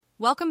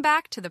Welcome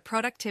back to the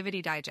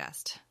Productivity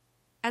Digest.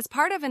 As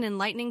part of an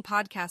enlightening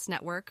podcast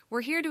network,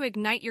 we're here to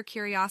ignite your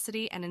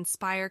curiosity and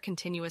inspire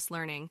continuous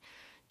learning.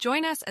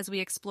 Join us as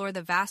we explore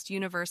the vast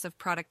universe of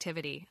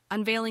productivity,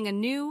 unveiling a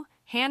new,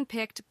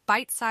 hand-picked,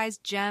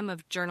 bite-sized gem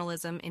of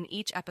journalism in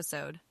each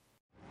episode.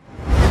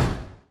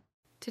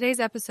 Today's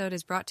episode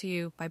is brought to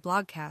you by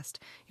Blogcast,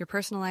 your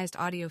personalized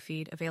audio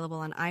feed available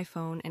on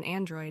iPhone and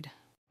Android.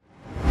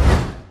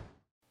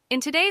 In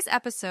today's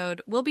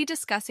episode, we'll be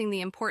discussing the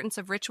importance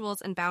of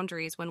rituals and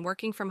boundaries when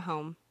working from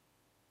home.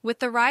 With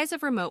the rise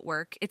of remote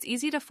work, it's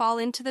easy to fall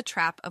into the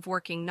trap of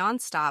working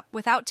nonstop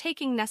without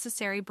taking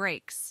necessary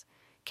breaks.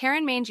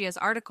 Karen Mangia's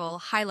article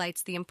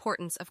highlights the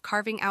importance of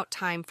carving out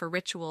time for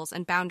rituals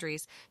and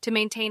boundaries to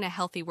maintain a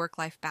healthy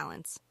work-life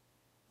balance.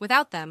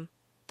 Without them,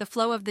 the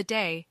flow of the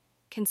day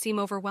can seem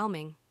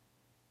overwhelming.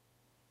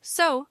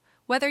 So,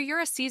 whether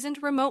you're a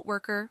seasoned remote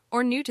worker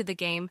or new to the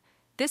game,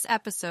 this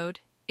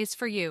episode is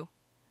for you.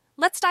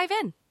 Let's dive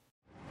in.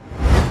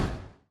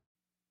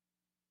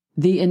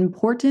 The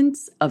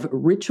importance of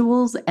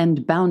rituals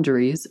and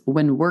boundaries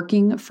when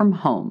working from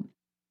home.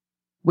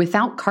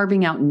 Without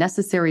carving out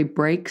necessary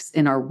breaks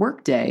in our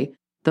workday,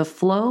 the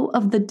flow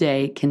of the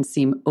day can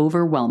seem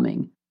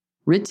overwhelming.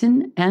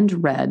 Written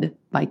and read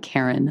by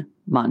Karen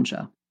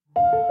Mangia.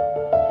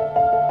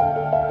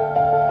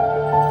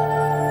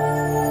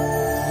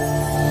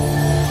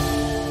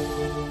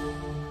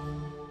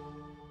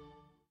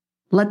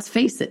 Let's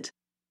face it,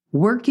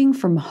 working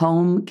from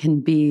home can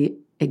be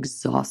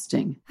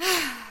exhausting.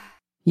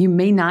 You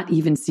may not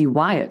even see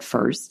why at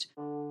first.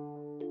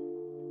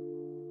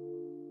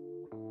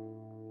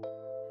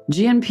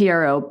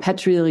 Gianpiero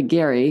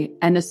Petrilighieri,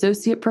 an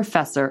associate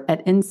professor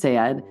at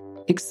INSEAD,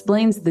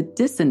 explains the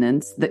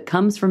dissonance that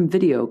comes from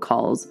video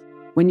calls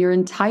when your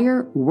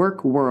entire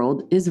work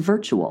world is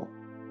virtual.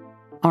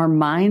 Our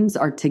minds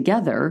are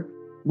together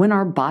when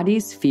our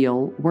bodies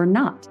feel we're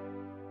not.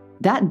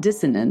 That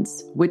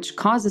dissonance, which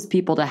causes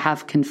people to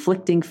have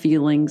conflicting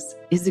feelings,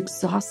 is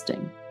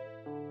exhausting.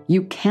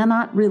 You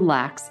cannot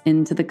relax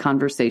into the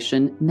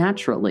conversation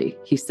naturally,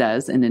 he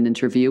says in an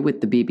interview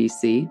with the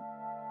BBC.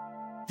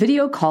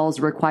 Video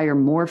calls require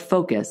more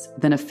focus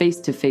than a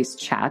face-to-face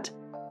chat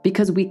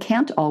because we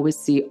can't always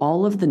see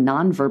all of the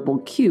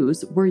nonverbal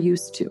cues we're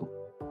used to.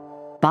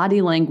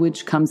 Body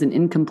language comes in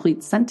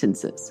incomplete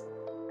sentences.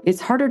 It's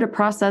harder to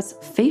process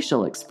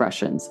facial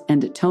expressions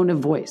and tone of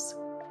voice.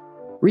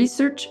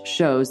 Research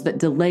shows that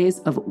delays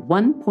of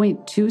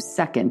 1.2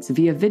 seconds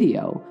via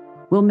video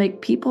will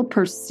make people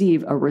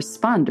perceive a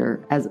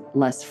responder as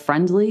less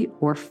friendly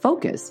or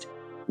focused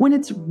when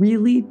it's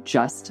really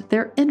just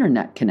their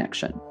internet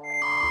connection.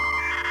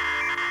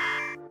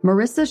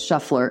 Marissa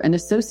Shuffler, an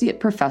associate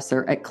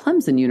professor at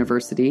Clemson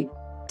University,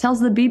 tells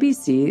the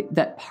BBC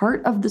that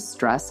part of the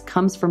stress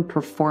comes from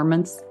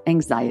performance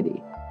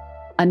anxiety,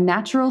 a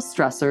natural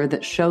stressor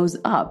that shows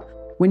up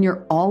when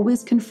you're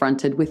always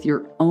confronted with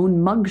your own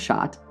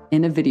mugshot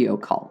in a video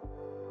call.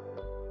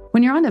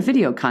 When you're on a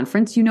video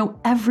conference, you know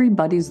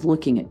everybody's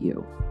looking at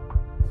you.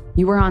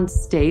 You are on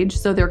stage,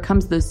 so there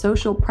comes the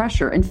social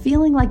pressure and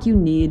feeling like you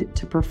need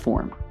to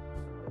perform.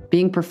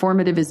 Being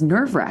performative is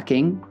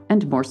nerve-wracking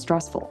and more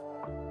stressful.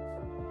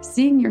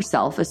 Seeing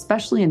yourself,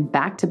 especially in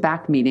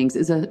back-to-back meetings,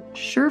 is a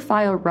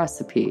surefire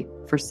recipe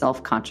for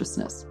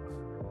self-consciousness.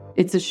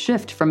 It's a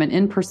shift from an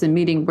in-person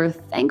meeting where,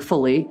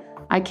 thankfully,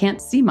 I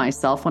can't see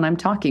myself when I'm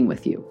talking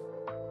with you.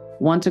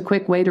 Want a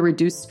quick way to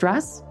reduce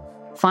stress?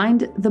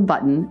 Find the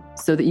button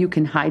so that you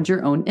can hide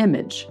your own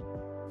image.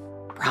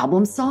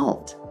 Problem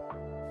solved.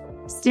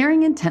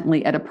 Staring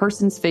intently at a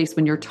person's face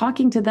when you're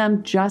talking to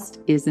them just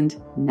isn't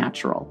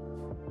natural.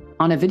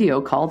 On a video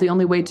call, the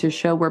only way to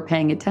show we're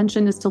paying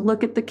attention is to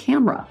look at the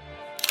camera,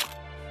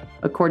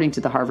 according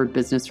to the Harvard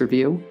Business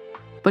Review.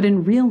 But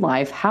in real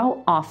life,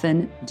 how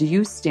often do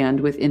you stand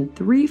within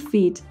 3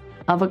 feet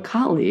of a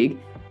colleague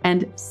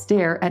and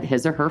stare at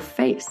his or her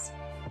face?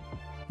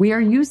 We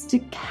are used to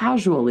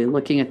casually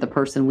looking at the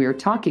person we are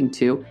talking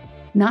to,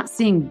 not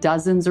seeing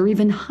dozens or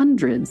even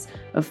hundreds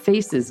of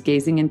faces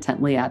gazing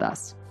intently at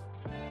us.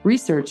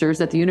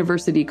 Researchers at the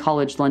University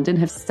College London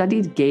have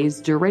studied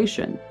gaze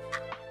duration.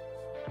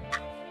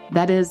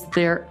 That is,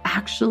 there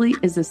actually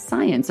is a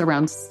science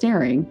around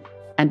staring,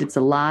 and it's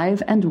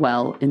alive and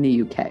well in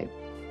the UK.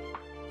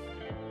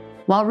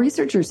 While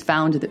researchers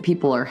found that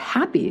people are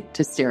happy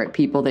to stare at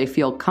people they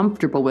feel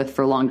comfortable with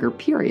for longer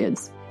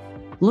periods,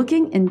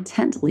 looking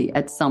intently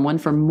at someone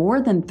for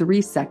more than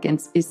 3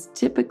 seconds is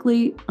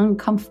typically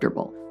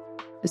uncomfortable,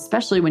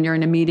 especially when you're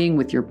in a meeting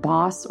with your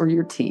boss or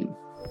your team.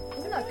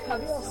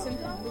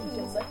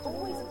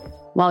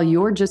 While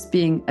you're just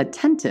being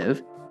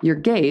attentive, your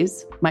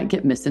gaze might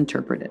get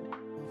misinterpreted.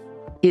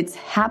 It's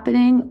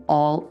happening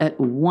all at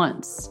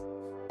once,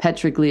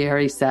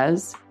 Petriglieri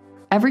says.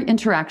 Every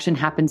interaction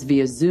happens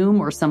via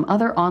Zoom or some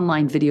other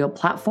online video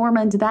platform,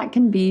 and that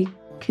can be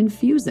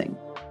confusing.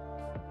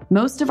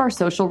 Most of our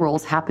social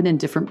roles happen in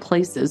different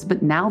places,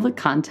 but now the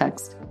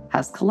context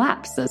has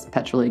collapsed, says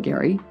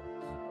Petriglieri.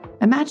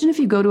 Imagine if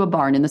you go to a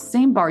bar and in the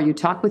same bar you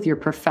talk with your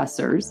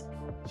professors.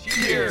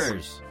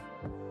 Cheers!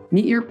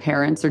 meet your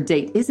parents, or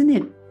date. Isn't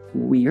it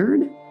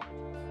weird?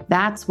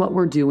 That's what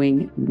we're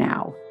doing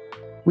now.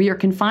 We are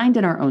confined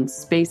in our own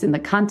space in the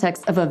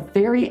context of a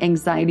very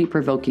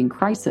anxiety-provoking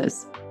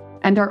crisis,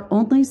 and our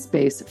only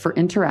space for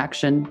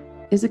interaction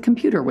is a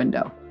computer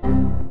window.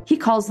 He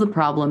calls the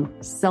problem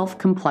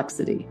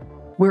self-complexity,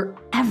 where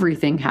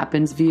everything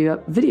happens via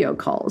video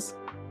calls.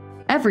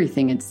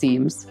 Everything, it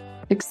seems,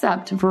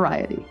 except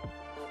variety.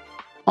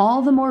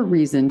 All the more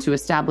reason to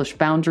establish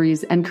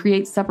boundaries and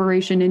create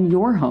separation in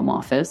your home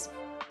office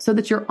so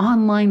that your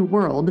online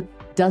world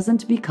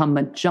doesn't become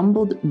a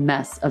jumbled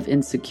mess of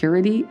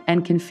insecurity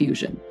and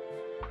confusion.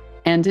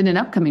 And in an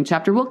upcoming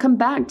chapter, we'll come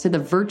back to the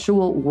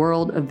virtual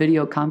world of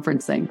video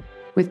conferencing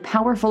with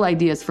powerful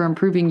ideas for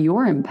improving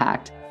your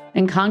impact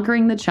and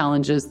conquering the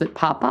challenges that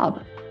pop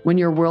up when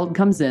your world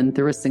comes in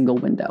through a single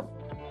window.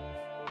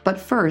 But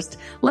first,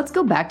 let's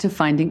go back to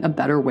finding a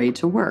better way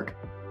to work.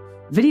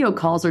 Video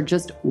calls are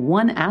just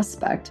one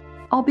aspect,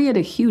 albeit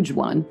a huge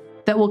one,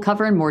 that we'll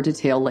cover in more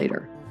detail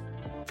later.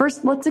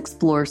 First, let's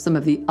explore some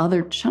of the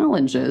other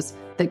challenges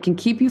that can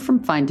keep you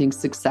from finding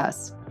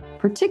success,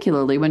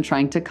 particularly when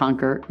trying to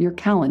conquer your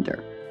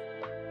calendar.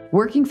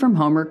 Working from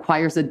home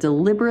requires a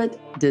deliberate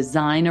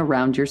design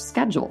around your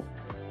schedule.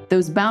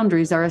 Those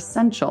boundaries are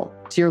essential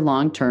to your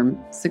long-term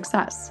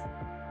success.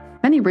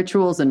 Many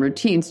rituals and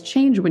routines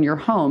change when your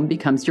home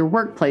becomes your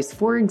workplace.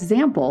 For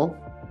example,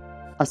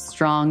 a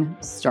strong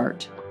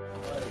start.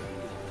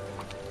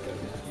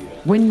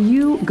 When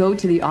you go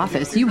to the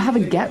office, you have a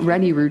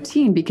get-ready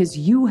routine because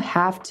you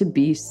have to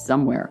be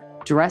somewhere,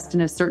 dressed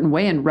in a certain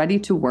way and ready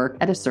to work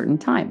at a certain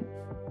time.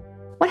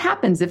 What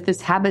happens if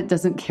this habit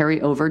doesn't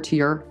carry over to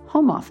your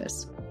home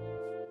office?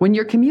 When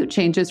your commute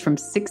changes from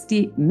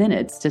 60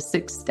 minutes to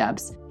 6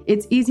 steps,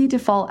 it's easy to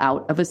fall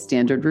out of a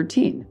standard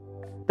routine.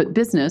 But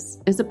business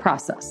is a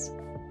process.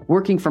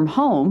 Working from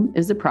home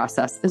is a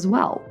process as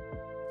well.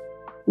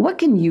 What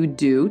can you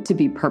do to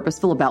be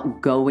purposeful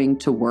about going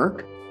to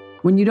work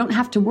when you don't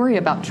have to worry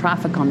about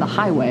traffic on the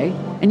highway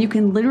and you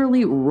can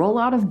literally roll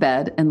out of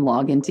bed and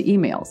log into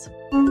emails?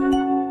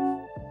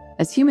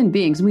 As human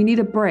beings, we need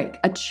a break,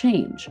 a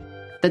change.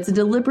 That's a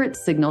deliberate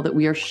signal that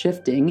we are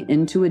shifting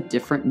into a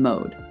different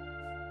mode.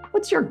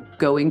 What's your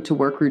going to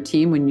work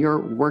routine when you're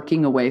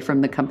working away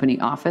from the company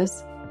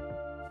office?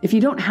 If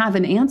you don't have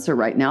an answer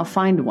right now,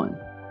 find one.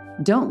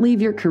 Don't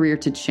leave your career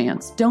to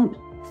chance. Don't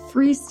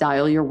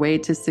freestyle your way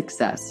to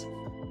success.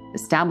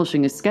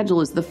 Establishing a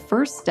schedule is the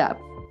first step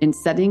in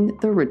setting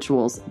the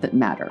rituals that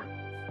matter.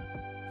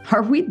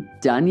 Are we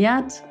done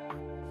yet?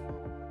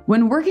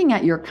 When working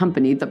at your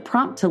company, the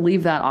prompt to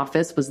leave that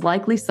office was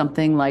likely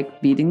something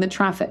like beating the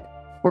traffic,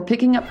 or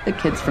picking up the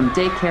kids from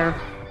daycare,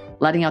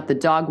 letting out the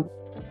dog,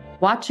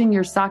 watching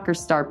your soccer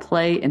star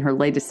play in her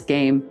latest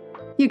game.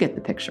 You get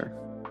the picture.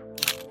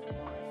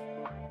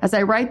 As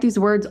I write these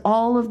words,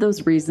 all of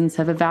those reasons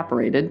have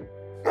evaporated,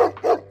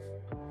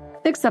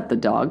 except the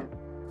dog.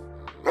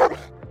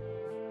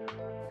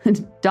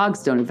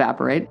 Dogs don't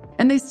evaporate,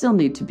 and they still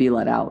need to be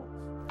let out.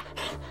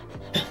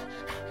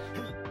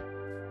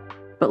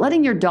 But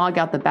letting your dog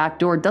out the back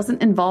door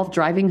doesn't involve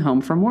driving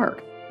home from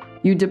work.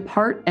 You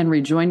depart and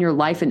rejoin your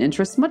life and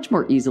interests much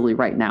more easily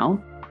right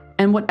now,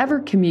 and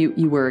whatever commute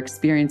you were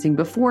experiencing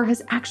before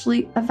has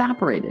actually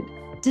evaporated,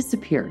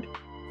 disappeared.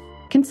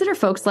 Consider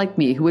folks like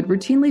me who would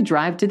routinely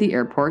drive to the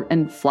airport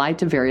and fly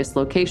to various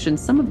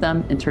locations, some of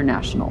them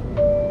international.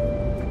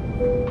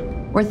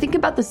 Or think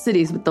about the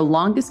cities with the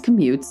longest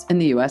commutes in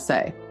the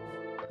USA.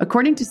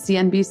 According to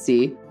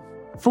CNBC,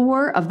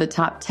 4 of the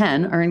top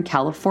 10 are in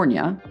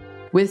California,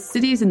 with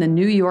cities in the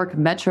New York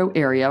metro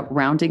area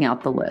rounding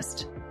out the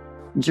list.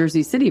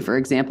 Jersey City, for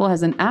example,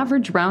 has an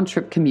average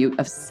round-trip commute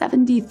of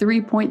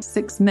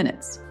 73.6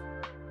 minutes.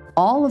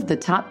 All of the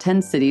top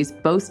 10 cities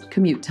boast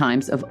commute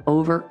times of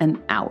over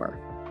an hour.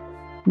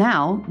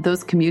 Now,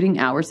 those commuting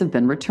hours have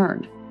been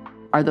returned.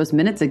 Are those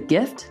minutes a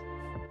gift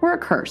or a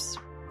curse?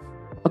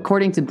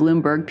 According to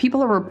Bloomberg,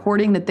 people are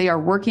reporting that they are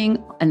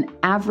working an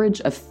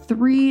average of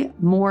 3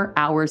 more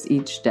hours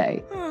each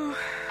day.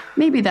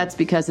 Maybe that's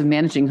because of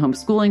managing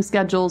homeschooling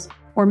schedules,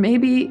 or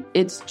maybe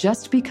it's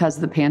just because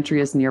the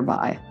pantry is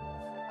nearby.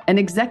 An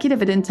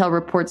executive at Intel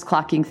reports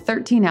clocking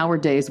 13-hour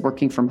days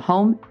working from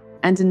home,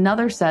 and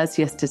another says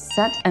he has to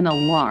set an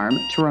alarm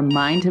to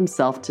remind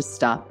himself to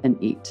stop and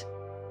eat.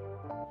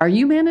 Are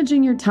you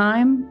managing your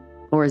time,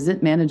 or is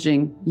it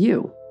managing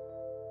you?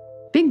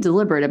 Being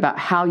deliberate about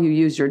how you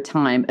use your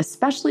time,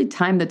 especially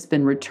time that's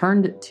been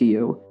returned to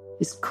you,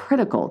 is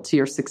critical to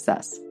your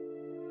success.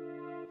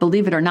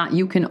 Believe it or not,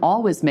 you can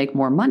always make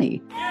more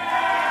money,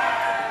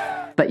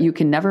 but you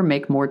can never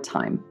make more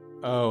time.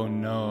 Oh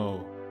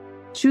no.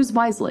 Choose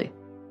wisely.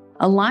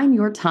 Align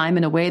your time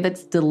in a way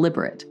that's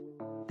deliberate.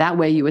 That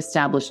way you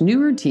establish new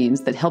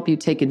routines that help you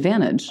take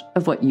advantage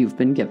of what you've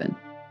been given.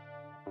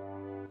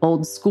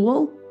 Old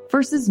school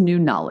versus new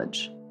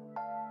knowledge.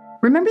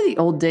 Remember the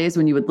old days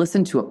when you would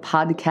listen to a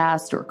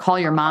podcast or call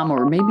your mom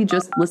or maybe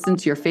just listen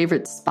to your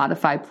favorite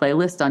Spotify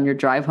playlist on your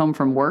drive home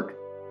from work?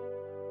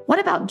 What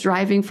about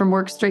driving from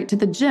work straight to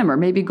the gym or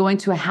maybe going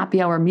to a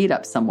happy hour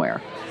meetup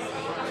somewhere?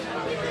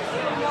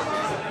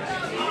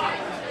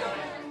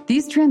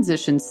 These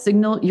transitions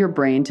signal your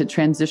brain to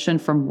transition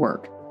from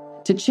work,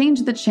 to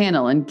change the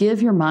channel and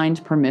give your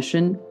mind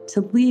permission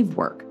to leave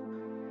work.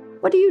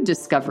 What are you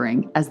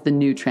discovering as the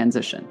new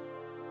transition?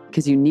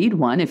 Because you need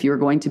one if you're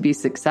going to be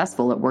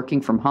successful at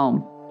working from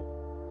home.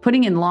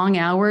 Putting in long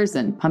hours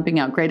and pumping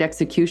out great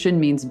execution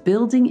means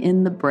building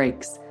in the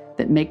breaks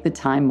that make the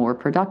time more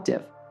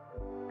productive.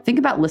 Think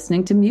about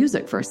listening to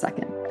music for a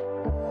second.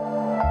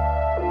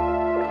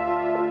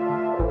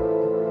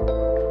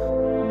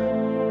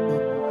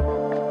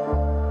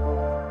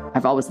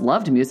 I've always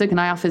loved music, and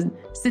I often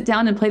sit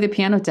down and play the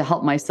piano to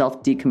help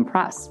myself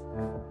decompress.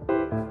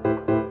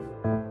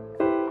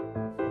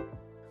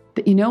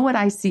 But you know what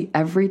I see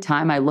every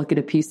time I look at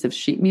a piece of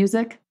sheet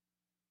music?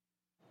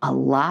 A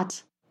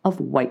lot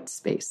of white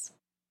space.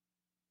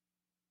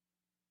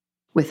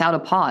 Without a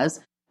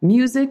pause,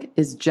 music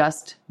is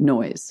just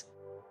noise.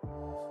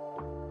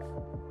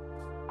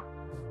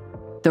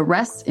 The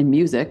rests in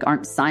music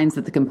aren't signs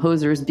that the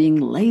composer is being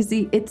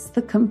lazy, it's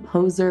the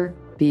composer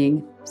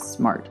being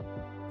smart.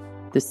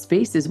 The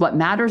space is what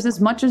matters as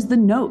much as the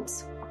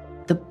notes.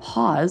 The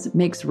pause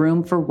makes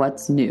room for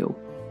what's new,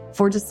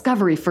 for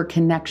discovery, for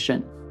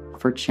connection,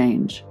 for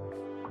change.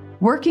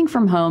 Working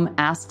from home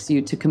asks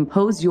you to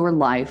compose your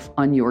life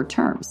on your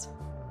terms.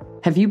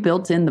 Have you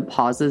built in the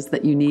pauses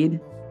that you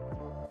need?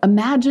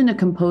 Imagine a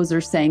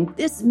composer saying,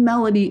 "This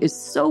melody is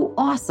so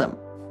awesome.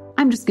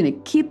 I'm just going to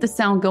keep the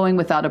sound going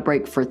without a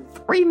break for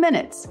 3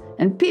 minutes,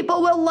 and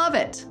people will love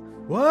it."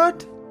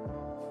 What?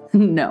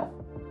 No,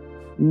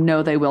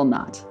 they will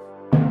not.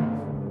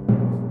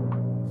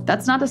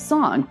 That's not a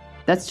song.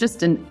 That's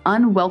just an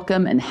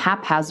unwelcome and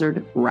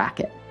haphazard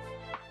racket.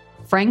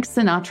 Frank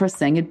Sinatra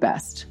sang it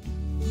best.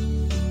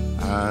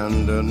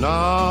 And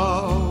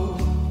now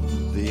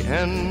the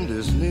end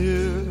is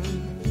near.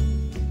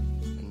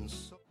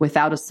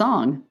 Without a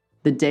song,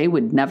 the day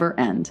would never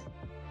end.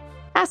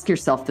 Ask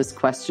yourself this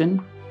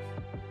question.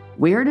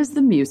 Where does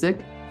the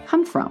music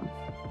come from?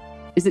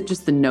 Is it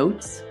just the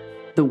notes,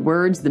 the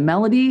words, the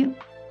melody,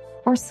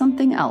 or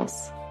something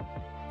else?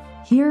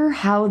 Hear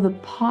how the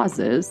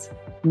pauses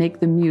make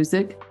the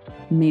music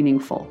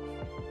meaningful.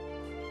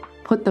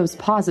 Put those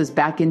pauses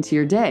back into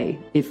your day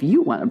if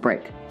you want a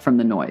break from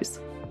the noise.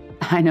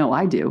 I know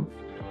I do.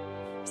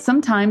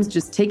 Sometimes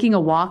just taking a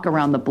walk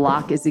around the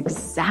block is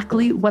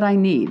exactly what I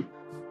need.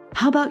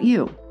 How about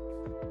you?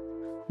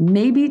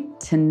 Maybe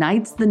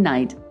tonight's the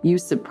night you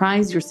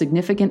surprise your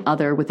significant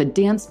other with a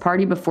dance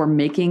party before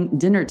making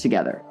dinner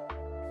together.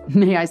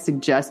 May I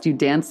suggest you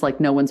dance like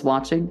no one's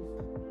watching?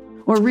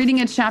 Or reading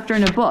a chapter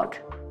in a book.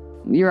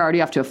 You're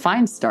already off to a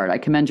fine start. I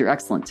commend your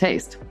excellent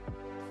taste.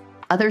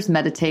 Others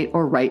meditate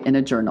or write in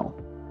a journal.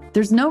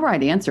 There's no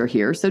right answer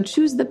here, so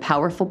choose the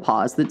powerful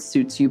pause that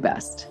suits you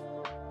best.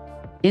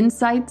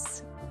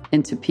 Insights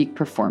into peak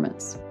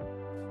performance.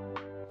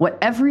 What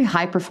every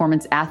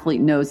high-performance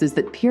athlete knows is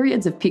that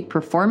periods of peak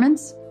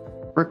performance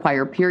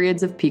require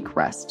periods of peak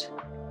rest.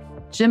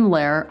 Jim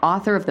Loehr,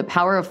 author of The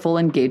Power of Full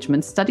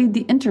Engagement, studied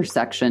the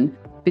intersection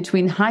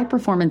between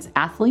high-performance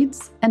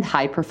athletes and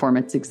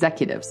high-performance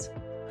executives.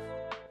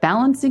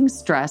 Balancing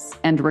stress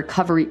and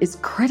recovery is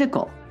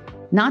critical,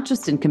 not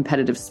just in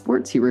competitive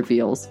sports, he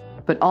reveals,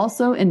 but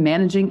also in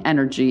managing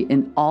energy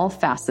in all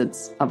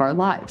facets of our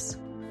lives.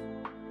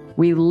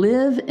 We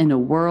live in a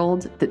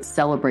world that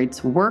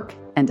celebrates work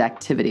and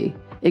activity,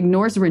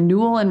 ignores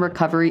renewal and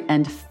recovery,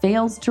 and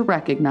fails to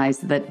recognize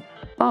that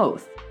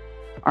both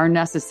are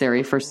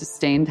necessary for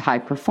sustained high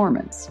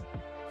performance.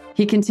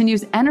 He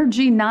continues,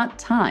 energy, not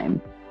time,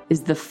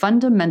 is the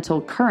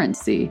fundamental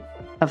currency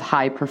of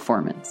high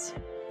performance.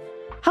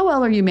 How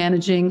well are you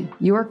managing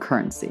your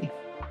currency?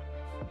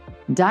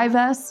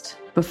 Divest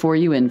before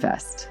you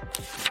invest.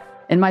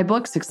 In my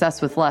book,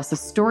 Success with Less, a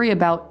story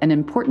about an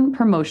important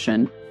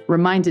promotion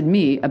reminded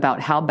me about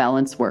how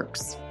balance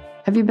works.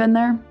 Have you been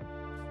there?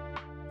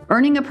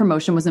 Earning a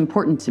promotion was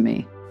important to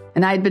me,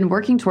 and I had been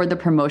working toward the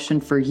promotion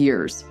for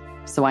years,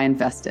 so I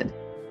invested.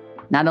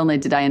 Not only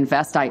did I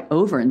invest, I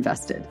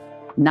overinvested.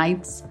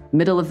 Nights,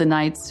 middle of the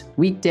nights,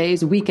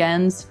 weekdays,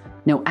 weekends.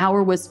 No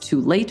hour was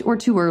too late or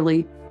too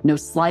early. No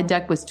slide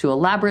deck was too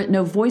elaborate.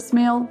 No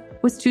voicemail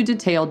was too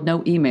detailed.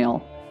 No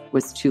email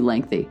was too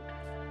lengthy.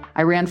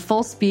 I ran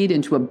full speed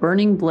into a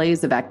burning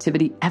blaze of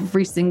activity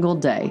every single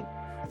day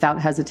without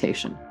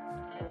hesitation,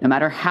 no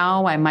matter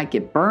how I might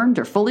get burned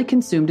or fully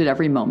consumed at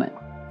every moment,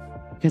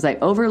 because I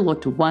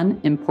overlooked one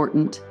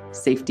important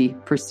safety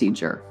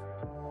procedure: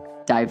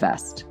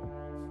 divest.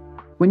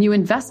 When you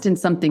invest in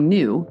something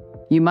new,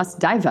 you must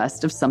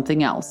divest of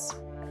something else.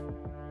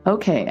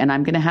 Okay, and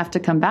I'm going to have to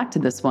come back to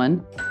this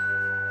one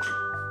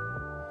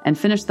and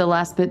finish the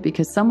last bit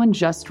because someone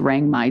just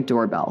rang my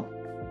doorbell.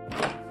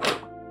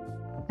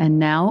 And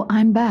now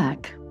I'm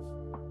back.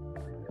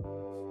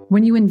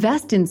 When you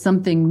invest in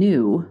something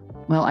new,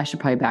 well, I should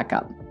probably back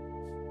up.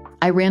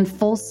 I ran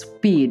full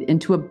speed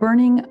into a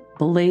burning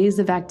blaze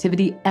of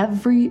activity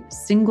every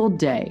single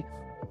day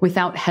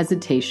without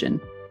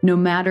hesitation, no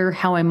matter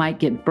how I might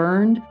get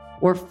burned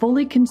or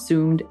fully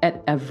consumed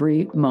at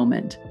every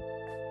moment,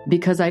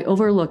 because I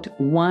overlooked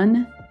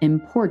one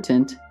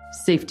important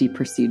safety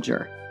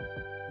procedure.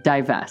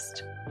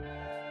 Divest.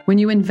 When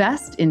you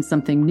invest in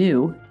something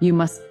new, you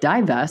must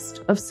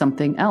divest of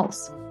something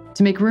else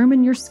to make room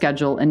in your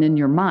schedule and in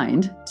your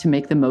mind to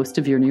make the most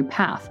of your new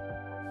path.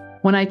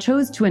 When I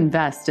chose to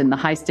invest in the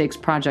high-stakes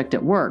project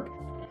at work,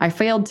 I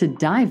failed to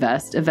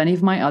divest of any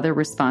of my other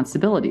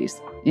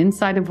responsibilities,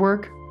 inside of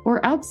work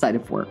or outside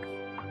of work.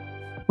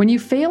 When you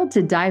fail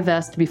to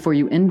divest before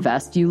you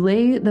invest, you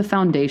lay the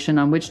foundation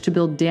on which to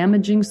build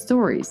damaging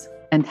stories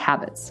and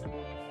habits.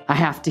 I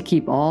have to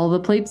keep all the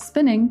plates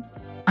spinning.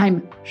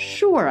 I'm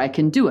sure I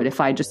can do it if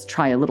I just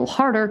try a little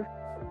harder.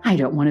 I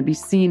don't want to be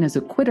seen as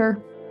a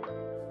quitter.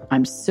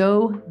 I'm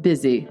so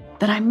busy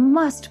that I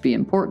must be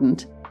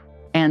important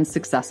and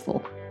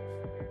successful.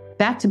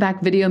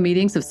 Back-to-back video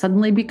meetings have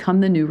suddenly become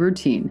the new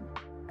routine.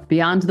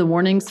 Beyond the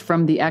warnings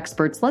from the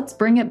experts, let's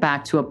bring it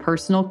back to a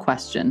personal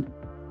question.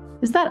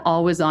 Is that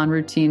always-on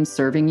routine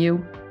serving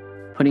you,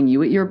 putting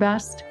you at your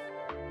best?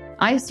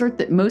 I assert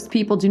that most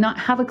people do not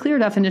have a clear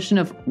definition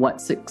of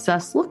what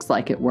success looks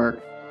like at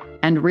work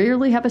and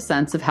rarely have a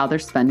sense of how they're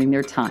spending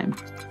their time.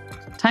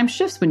 Time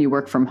shifts when you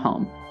work from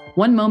home.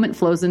 One moment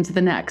flows into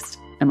the next.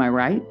 Am I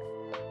right?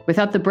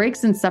 Without the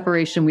breaks and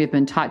separation we have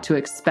been taught to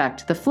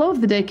expect, the flow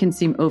of the day can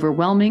seem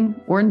overwhelming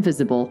or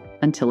invisible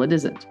until it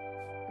isn't.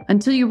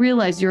 Until you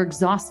realize you're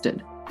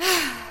exhausted.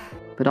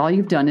 But all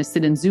you've done is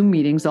sit in Zoom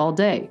meetings all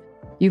day.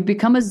 You've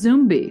become a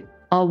zombie,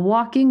 a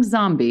walking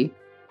zombie,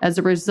 as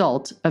a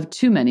result of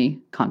too many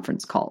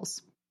conference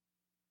calls.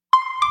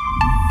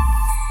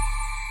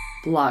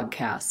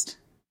 Blogcast.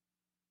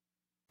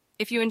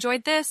 If you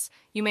enjoyed this,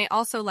 you may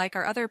also like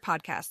our other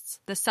podcasts,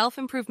 the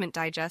Self-Improvement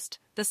Digest,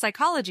 the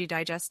Psychology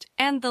Digest,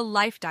 and the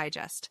Life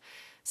Digest.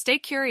 Stay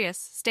curious,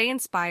 stay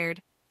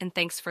inspired, and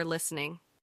thanks for listening.